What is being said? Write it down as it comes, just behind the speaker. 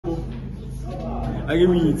I give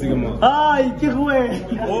me it again. Ay, qué güey.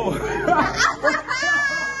 Oh.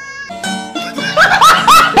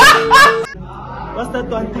 What's that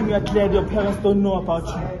one thing you are glad your parents don't know about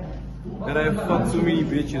you? That I fucked so many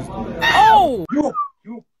bitches. Oh! You.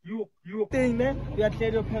 Thing, man. You are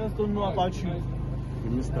glad your parents don't know about you. You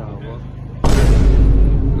missed out, what?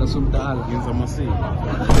 That's what the against I'm saying.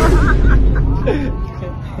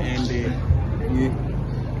 And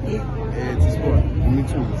it's sport. Me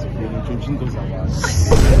too.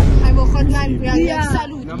 I'm a hotline.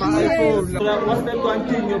 Salute. What's that one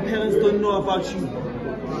thing your parents don't know about you?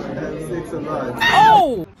 Sex and lies.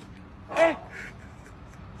 Oh!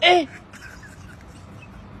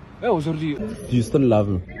 Where was you? Do you still love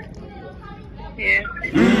him? Yeah.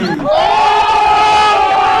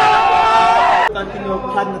 Something your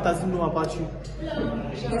partner doesn't know about you.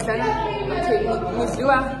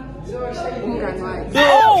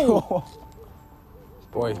 Oh!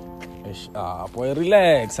 Boy, boy,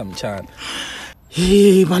 relax, I'm chan.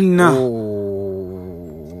 Hey, Banna.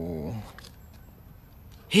 Oh.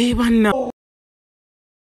 Hey, Banna.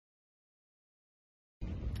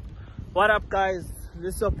 What up, guys?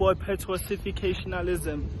 This is your boy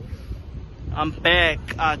Petrosificationalism. I'm back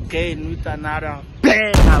again with another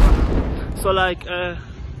bang. So like, I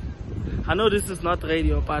know this is not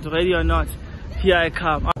radio, but radio or not, here I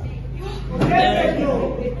come.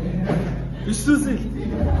 You Susie?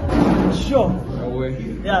 Sure. No way.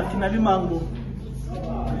 Yeah, finally mango.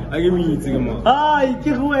 I give me it again. Ay,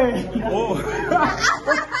 qué güey. Oh.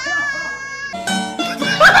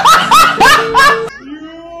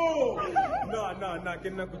 No,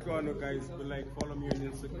 get not guys, but like follow me on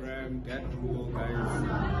Instagram, that Google guys.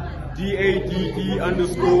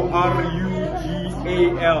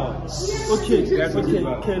 DADE_RUGAL. Okay,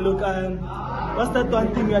 okay, look, what's that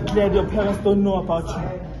one thing you are glad your parents don't know about you?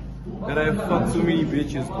 That I fucked so many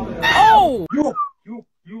bitches. Oh! You.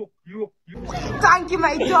 Thank you,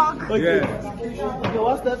 my dog. Okay. Okay,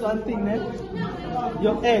 what's that one thing, man?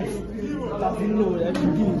 Your ex doesn't know that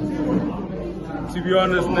you did. To be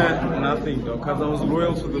honest, nothing though, cause I was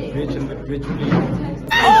loyal to the bitch and the bitch me.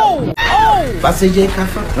 Oh! Passei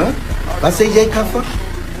Kafa? Huh? Passei Kafa?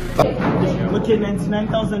 Okay,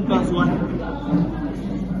 99,000 plus 1.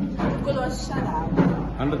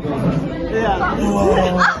 100,000. Yeah.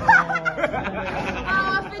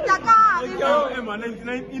 Oh, Emma,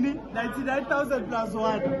 99,000 plus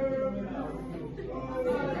 1.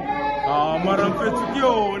 Maram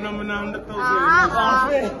Petio, I'm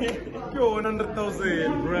 100,000. Yo,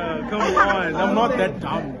 100,000, bruh. Come on, I'm not that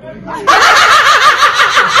dumb.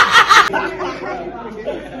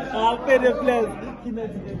 I'll pay the place.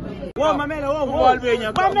 Whoa, Mamela, whoa.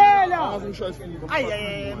 Mamela!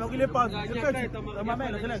 Ay, no, give it pause.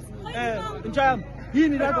 Mamela, relax. You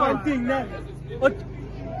need that one thing, man.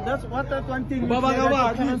 That's what that one thing your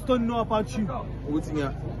parents don't know about you. What's in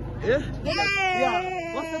here? Yeah?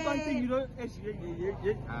 Yeah. What's that one thing you don't...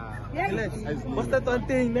 Relax. What's that one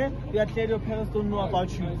thing, man? You are glad your parents don't know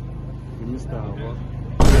about you. You missed out, what?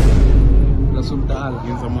 That's what the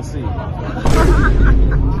against I'm saying.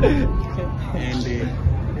 And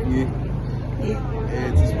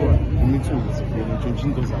it's sport. Me too.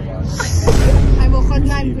 I'm a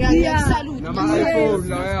hotline. Salute.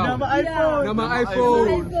 Nama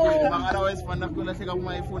iPhone. Otherwise, when I'm gonna take out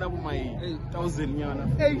my phone, I'm my 1,000 yana.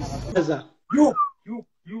 You.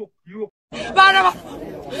 Yo.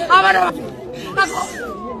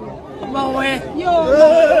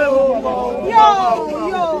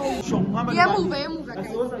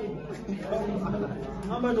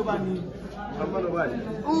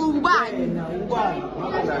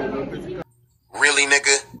 Really,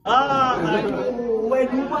 nigga?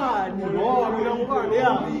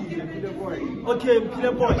 Okay,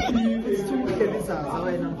 Peter Boy. It's too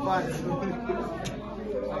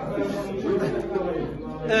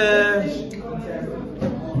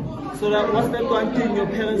so that what's that one thing your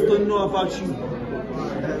parents don't know about you?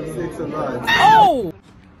 Sex and lies. Oh!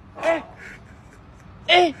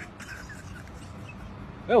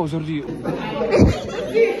 Where was you?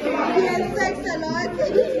 Sex a lot.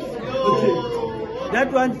 Okay.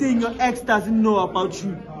 That one thing your ex doesn't know about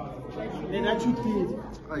you. And that you did.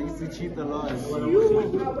 I used to cheat a lot.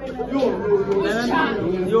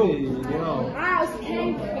 Yo.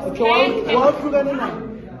 Okay, what you gonna do?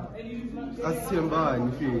 I see him by in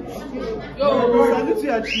the field. Yo, I need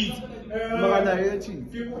to cheat.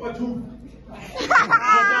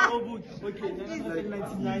 Okay,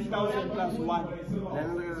 99,000 plus 1.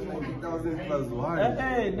 99,000 plus 1.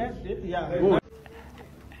 Hey, that's it, yeah.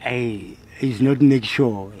 Hey, he's not Nick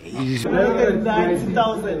Shaw. He's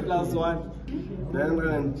 90,000 plus 1.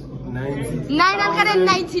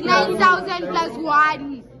 999,000 plus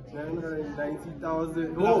 1.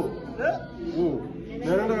 990,000. Whoa. Whoa.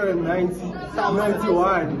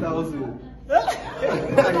 991,000.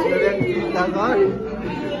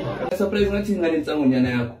 Surprise ngathi ngalenza ngonyana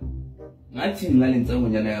yakho. Ngathi ngalenza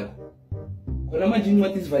ngonyana yakho. Khona manje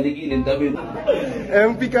incwadi sivalekile entabeni.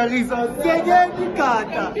 Empikarisa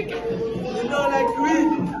sekekikata. You know, like weed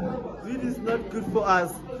is not good for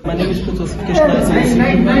us. My name is Certification License.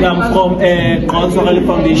 I'm from Crossnight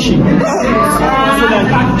Foundation. So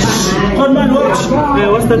like,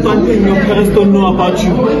 what's that one thing your parents don't know about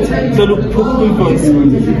you? So look, cool boys.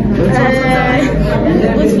 Who's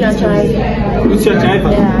your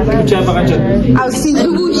driver? Which driver? I'll see you.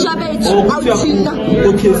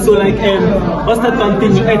 Okay, so like, what's that one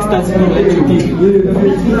thing your ex doesn't know that you did?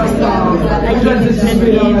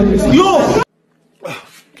 Yo!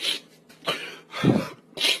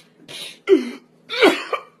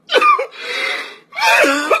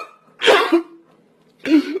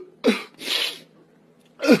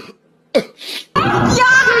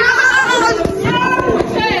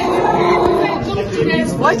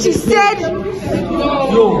 What you said? Yo.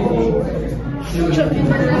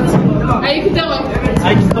 Are you done?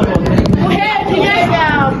 I just don't know.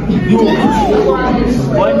 Yo.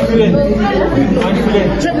 1 million. 1 million.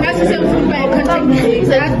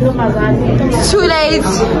 Too late.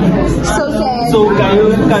 So sad. So can you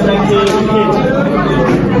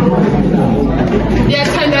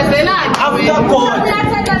after God.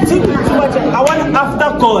 I want after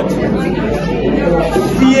God.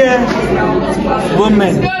 Fear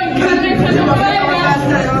women.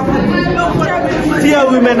 Fear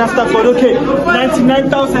women after God. Okay.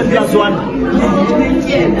 99,000 plus 1.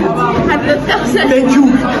 100,000. Thank you.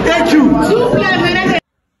 Thank you.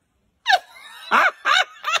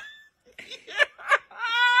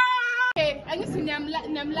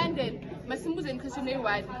 I'm London. My symbol is question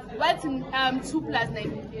one. What's 2 plus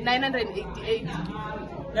 988?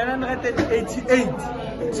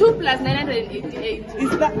 988. 2 plus 988.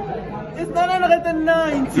 It's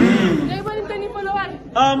 990.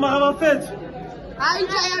 Marabafet.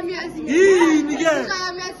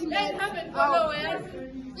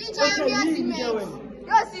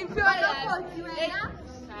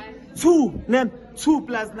 Two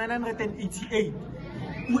plus 988.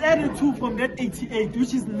 We added 2 from that 88,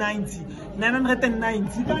 which is 90.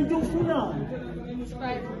 990. Can't do for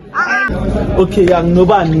okay, young,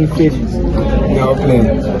 nobody fit. No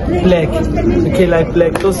plan. Black. Okay, like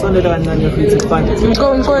black. Those on the other hand, your feet is fine.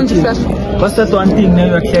 Going to first. What's that one thing now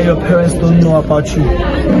you're clear your parents don't know about you?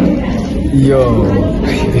 Yo.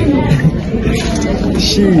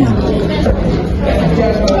 She.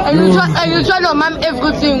 And you try to mom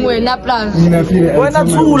everything when that plans. When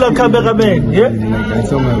that's all a cameraman, yeah?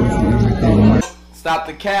 Stop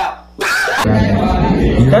the cap.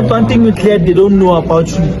 That one thing we clear they don't know about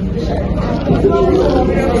you.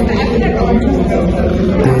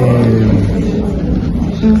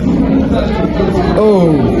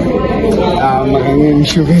 Oh.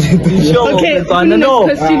 Okay, no.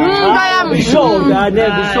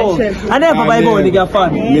 I never buy money, get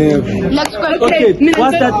fun. Okay,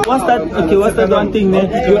 what's that one thing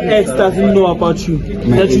that your ex doesn't know about you?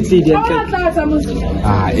 That you did, ex.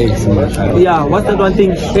 Yeah, what's that one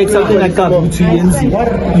thing? Ex something like that between you.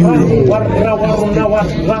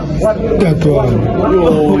 That one.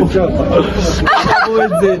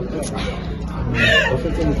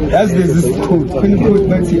 As there's this quote,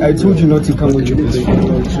 I told you not to come with your best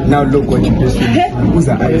friend. Now look what you just did. Who's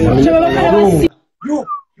the eyes?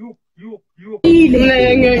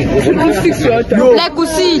 Black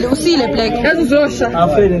usile black.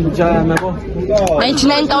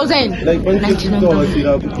 99,000.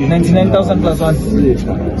 99,000 plus 1.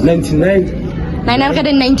 99.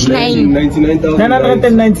 999.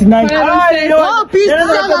 999. Oh, peace.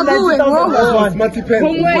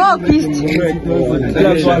 Oh, peace.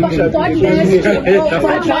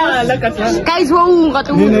 Guys,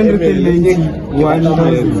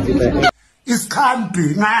 it's can't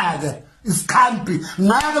ngade. It's can't be.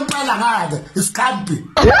 Ngade mpela ngade. It's can't be.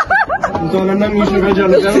 Ntona nangisho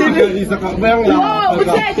kanjalo ngiyakuzisa kabanga la.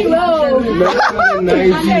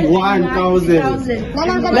 91,000.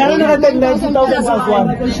 990,000 plus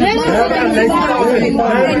 1.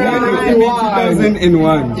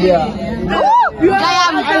 91,001. Yeah.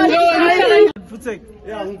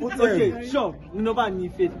 Yeah, okay, sure. Nobody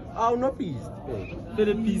fit. Oh, no peace. To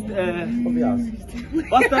the peace. Obvious.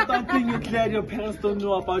 What's that one thing you clear your parents don't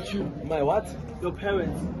know about you? My what? Your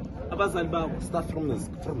parents. Start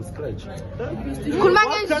from scratch.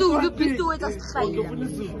 Kulmanga Zulu, please do it as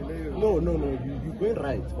No, you're going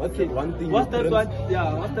right. What's that one thing? What's that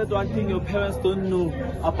one thing your parents don't know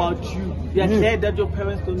about you? They are glad that your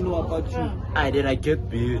parents don't know about you. Did I get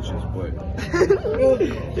bitches, boy?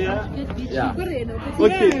 Yeah. Yeah.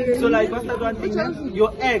 Okay, so like what's that one thing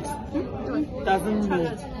your ex doesn't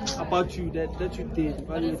know about you that you did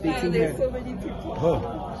while you were dating her?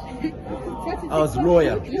 I was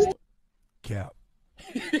loyal. Cap.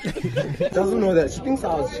 Doesn't know that. She thinks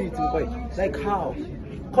I was cheating, but like how?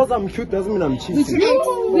 Because I'm cute doesn't mean I'm cheating.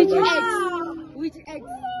 Which ex? Which ex?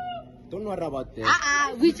 Don't worry about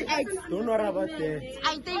that. Which ex? Don't worry about that.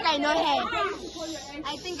 I think I know her.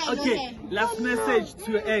 I think I know her. Okay, last message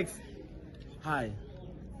to your ex. Hi.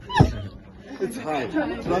 It's hi. Not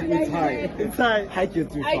it's hi. It's hi. Hi,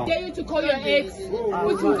 kids. I dare you to call your ex.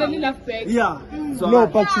 Put his only love back. Yeah. So No,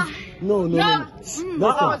 but she's... No.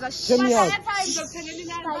 Tell me out.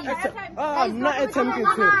 I'm not attempting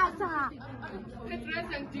to.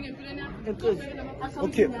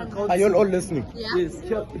 Okay, are you all listening? yes.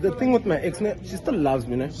 The thing with my ex, she still loves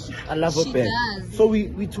me, I love her back. does. So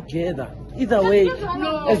we together. Either way,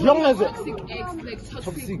 as long as Toxic ex, like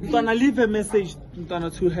toxic. I'm gonna leave a message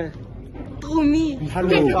to her. Through me.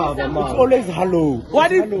 hello. It's always hello.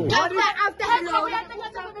 What if After hello.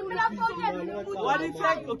 what if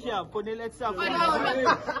like okay, let's have Message.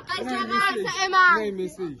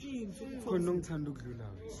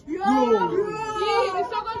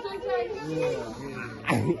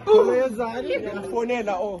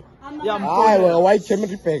 Why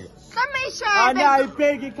camera bag? I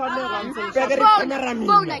beg you, camera.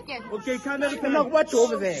 Phone again. Okay, camera.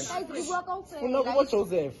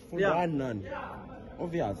 Joseph. Yeah. None.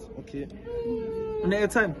 Obvious. Okay.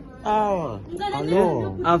 Next time.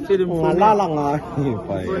 Hello. I'll feed him for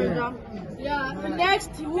Yeah.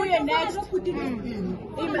 Next, who are next?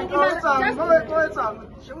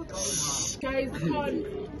 Guys, call.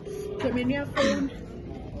 Come in your phone.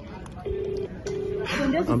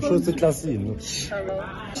 I'm sure it's a class.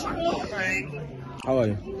 How are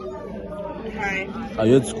you? Hi. Are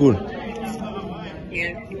you at school?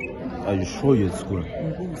 Yeah. Are you sure you're at school?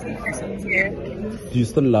 Yeah. Do you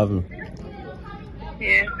still love me?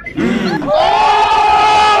 Yeah.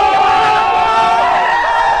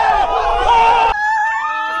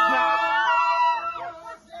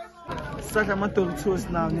 Saka matori toast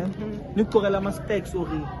now, ne? Ni korela ma specs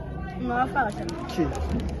ori. Okay.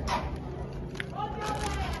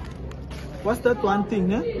 What's that one thing,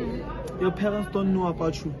 ne? Your parents don't know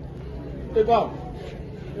about you.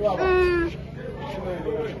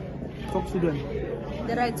 Talk to them.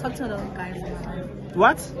 Did I talk to a lot of guys?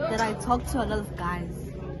 What? Did I talk to a lot of guys?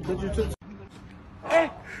 Did you talk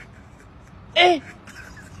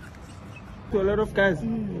to a lot of guys?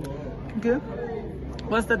 Okay.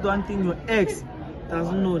 What's that one thing your ex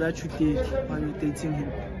doesn't know that you did while you're dating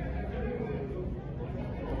him?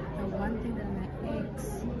 The one thing that my ex.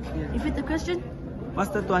 Yeah. Repeat the question? What's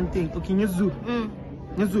that one thing? Okay, ngezulu.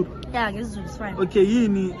 Ngezulu. Yeah, it's fine. Okay,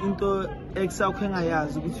 yini into ex yakho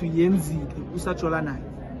engayazi ukuthi uyenzile usajola naye?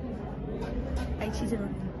 I cheated on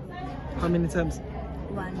him How many times?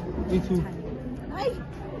 one With who? time.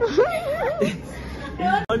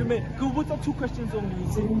 Can we put 2 questions only?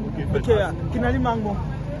 Okay, yeah. Kinali Mango.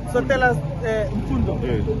 So tell us, Mfundo.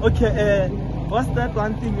 Okay, what's that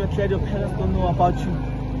one thing you're glad your parents don't know about you?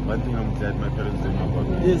 One thing I'm glad my parents don't know about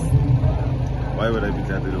me. Yes. Why would I be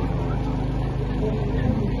glad they don't know that?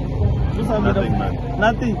 Nothing, man.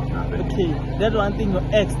 Nothing? Nothing. Okay, that one thing your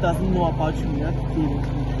ex doesn't know about you. That's the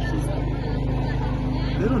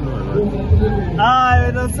They don't know about me.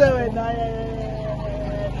 I don't say it.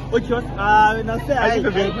 Okay, what? I don't say I have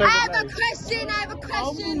a question.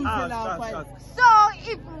 So,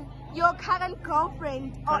 if your current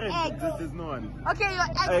girlfriend or ex, There's no one. okay, your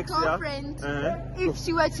ex-girlfriend, if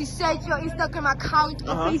she were to search your Instagram account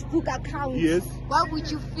or Facebook account, Yes. what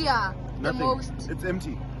would you fear the Nothing. most? It's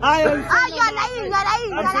empty. You're lying.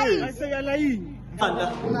 I say you're lying.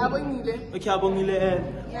 Okay, Abongile,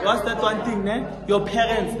 what's that one thing, ne? Your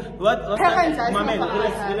parents, what's Parents, that? I Mama, know.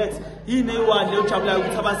 relax. Yini one le uchabula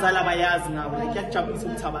ukuthi abazali abayazi ngawe, like yakujabulisa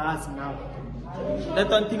ukuthi abayazi ngawe. That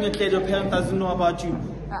one thing that your parents doesn't know about you.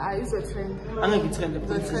 It's a trend. Angeke trend.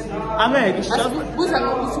 Angeke just Buza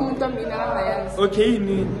ngokuthi umuntu ambini angayazi. okay,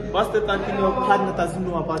 yini, what's that one thing your partner doesn't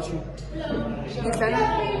know about you?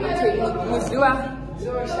 Ngidliwa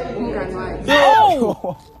umngani wakhe.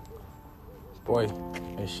 No! Boy,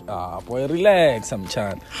 boy, relax, some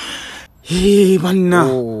chan. Hey, banna.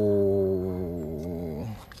 Oh.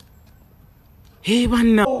 Hey,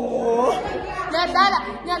 banna.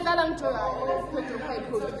 Ngiyadlala ngithola Pedro.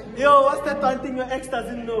 Yo, what's that one thing your ex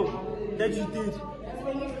doesn't know that you did?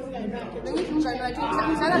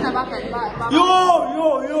 Yo.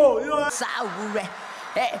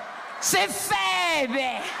 C'est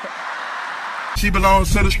faible. She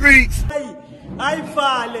belongs to the streets. Ay,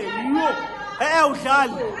 fale, yo.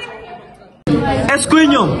 Udlali.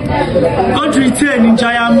 Esquinho, country 10 in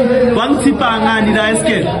Chayam, one tipanga did I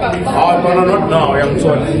escape? Oh, no, not now, young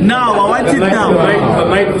son. Now, I want it now. The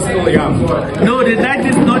night is still young. No, the night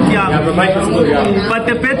is not young. Yeah, the night is still young. But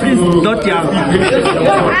the battery is not young.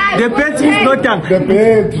 The battery is not young. The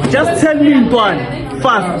bed. Just tell me one,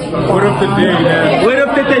 fast. Word of the day, man. Word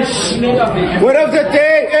of the day. Word of the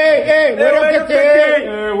day. Hey, word of the day.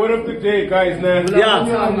 Word of the day, guys, man. Yeah.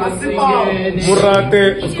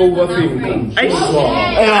 Murate, let's go with him.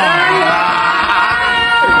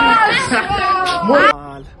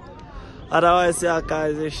 Otherwise, yeah,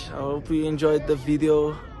 guys, I hope you enjoyed the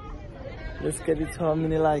video. Let's get it to how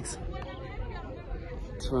many likes?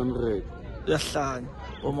 200. Yes,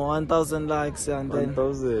 over 1,000 likes, and then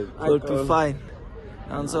 1,000. we'll be fine.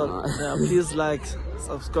 And so, yeah, please like,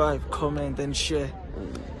 subscribe, comment, and share.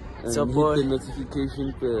 It's your boy. Hit the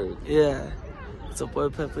notification bell. Yeah, it's a boy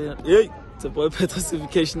Pepper. Yeah, it's a boy Pepper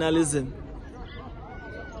Certificationalism.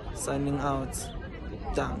 Signing out.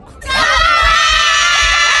 Thank you.